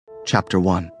Chapter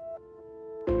 1.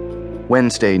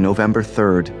 Wednesday, November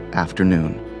 3rd,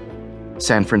 afternoon.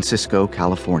 San Francisco,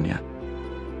 California.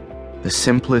 The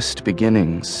simplest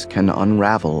beginnings can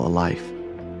unravel a life,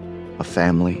 a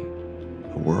family,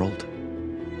 a world.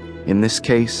 In this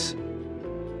case,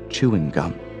 chewing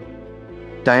gum.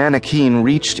 Diana Keene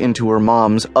reached into her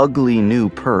mom's ugly new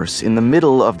purse in the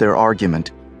middle of their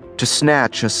argument to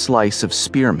snatch a slice of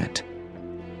spearmint.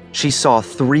 She saw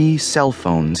 3 cell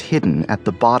phones hidden at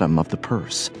the bottom of the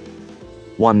purse.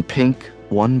 One pink,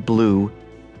 one blue,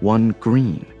 one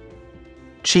green.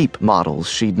 Cheap models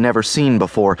she'd never seen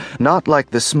before, not like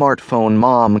the smartphone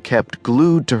Mom kept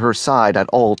glued to her side at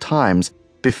all times,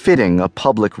 befitting a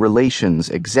public relations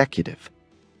executive.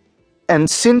 "And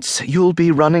since you'll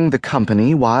be running the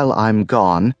company while I'm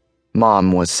gone,"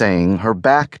 Mom was saying, her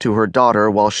back to her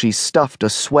daughter while she stuffed a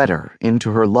sweater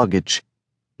into her luggage.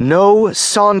 "No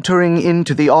sauntering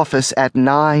into the office at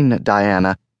 9,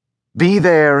 Diana. Be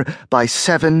there by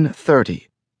 7:30.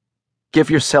 Give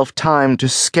yourself time to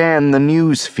scan the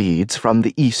news feeds from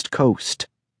the East Coast."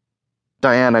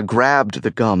 Diana grabbed the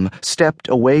gum, stepped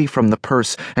away from the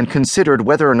purse, and considered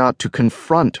whether or not to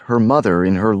confront her mother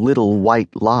in her little white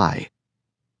lie.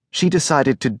 She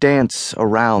decided to dance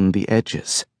around the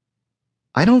edges.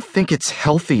 "I don't think it's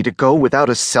healthy to go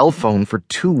without a cell phone for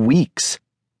 2 weeks.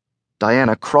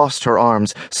 Diana crossed her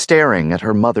arms, staring at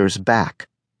her mother's back.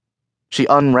 She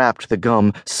unwrapped the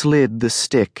gum, slid the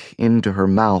stick into her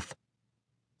mouth.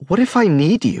 "What if I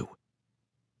need you?"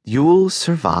 "You'll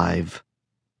survive."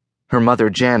 Her mother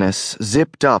Janice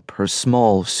zipped up her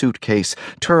small suitcase,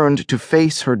 turned to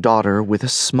face her daughter with a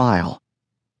smile.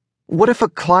 "What if a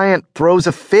client throws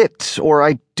a fit or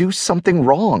I do something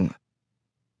wrong?"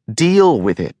 "Deal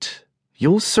with it.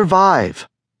 You'll survive."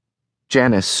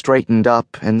 Janice straightened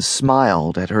up and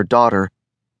smiled at her daughter.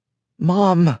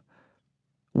 "Mom,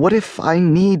 what if I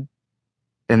need—"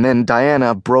 And then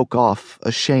Diana broke off,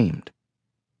 ashamed.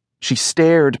 She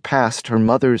stared past her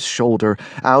mother's shoulder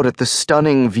out at the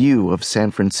stunning view of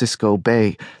San Francisco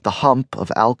Bay, the hump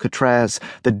of Alcatraz,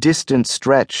 the distant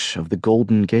stretch of the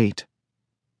Golden Gate.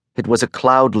 It was a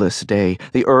cloudless day,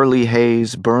 the early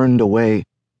haze burned away,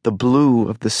 the blue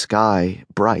of the sky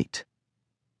bright.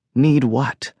 "Need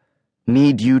what?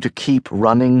 Need you to keep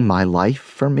running my life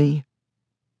for me?"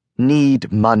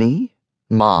 "Need money?"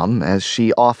 Mom, as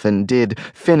she often did,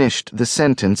 finished the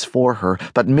sentence for her,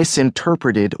 but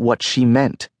misinterpreted what she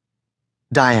meant.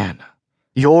 "Diana,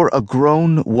 you're a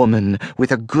grown woman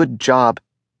with a good job.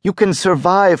 You can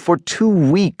survive for 2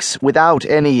 weeks without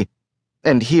any—"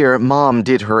 And here Mom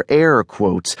did her air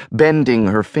quotes, bending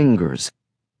her fingers.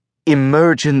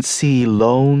 "Emergency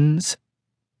loans?"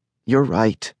 "You're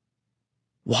right.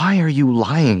 Why are you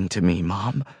lying to me,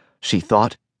 Mom?" she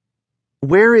thought.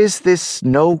 "Where is this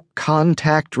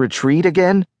no-contact retreat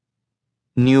again?"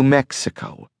 "New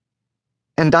Mexico."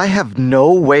 "And I have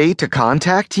no way to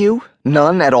contact you?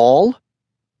 None at all?"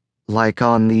 "Like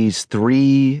on these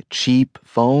 3 cheap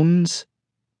phones?"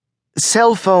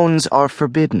 "Cell phones are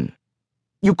forbidden.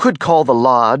 You could call the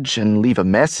lodge and leave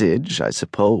a message, I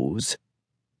suppose,"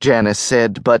 Janice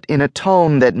said, but in a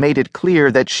tone that made it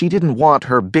clear that she didn't want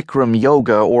her Bikram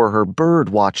yoga or her bird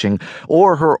watching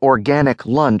or her organic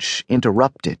lunch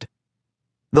interrupted.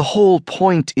 "The whole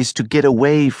point is to get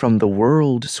away from the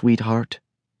world, sweetheart."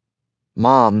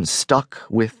 Mom stuck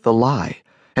with the lie,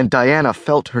 and Diana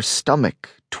felt her stomach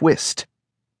twist.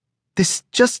 "This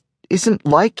just isn't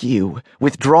like you,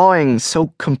 withdrawing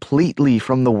so completely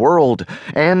from the world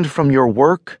and from your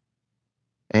work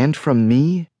and from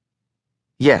me."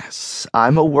 "Yes,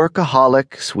 I'm a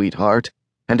workaholic, sweetheart,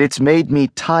 and it's made me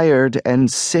tired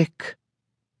and sick.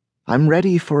 I'm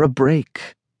ready for a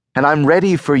break, and I'm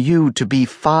ready for you to be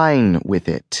fine with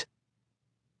it."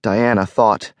 Diana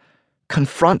thought,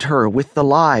 confront her with the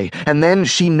lie, and then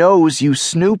she knows you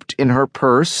snooped in her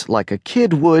purse like a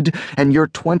kid would, and you're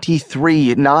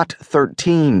 23, not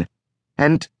 13.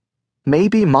 And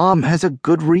maybe Mom has a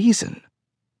good reason.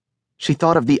 She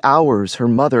thought of the hours her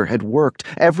mother had worked,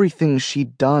 everything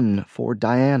she'd done for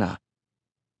Diana.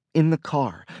 In the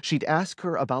car, she'd ask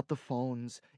her about the phones.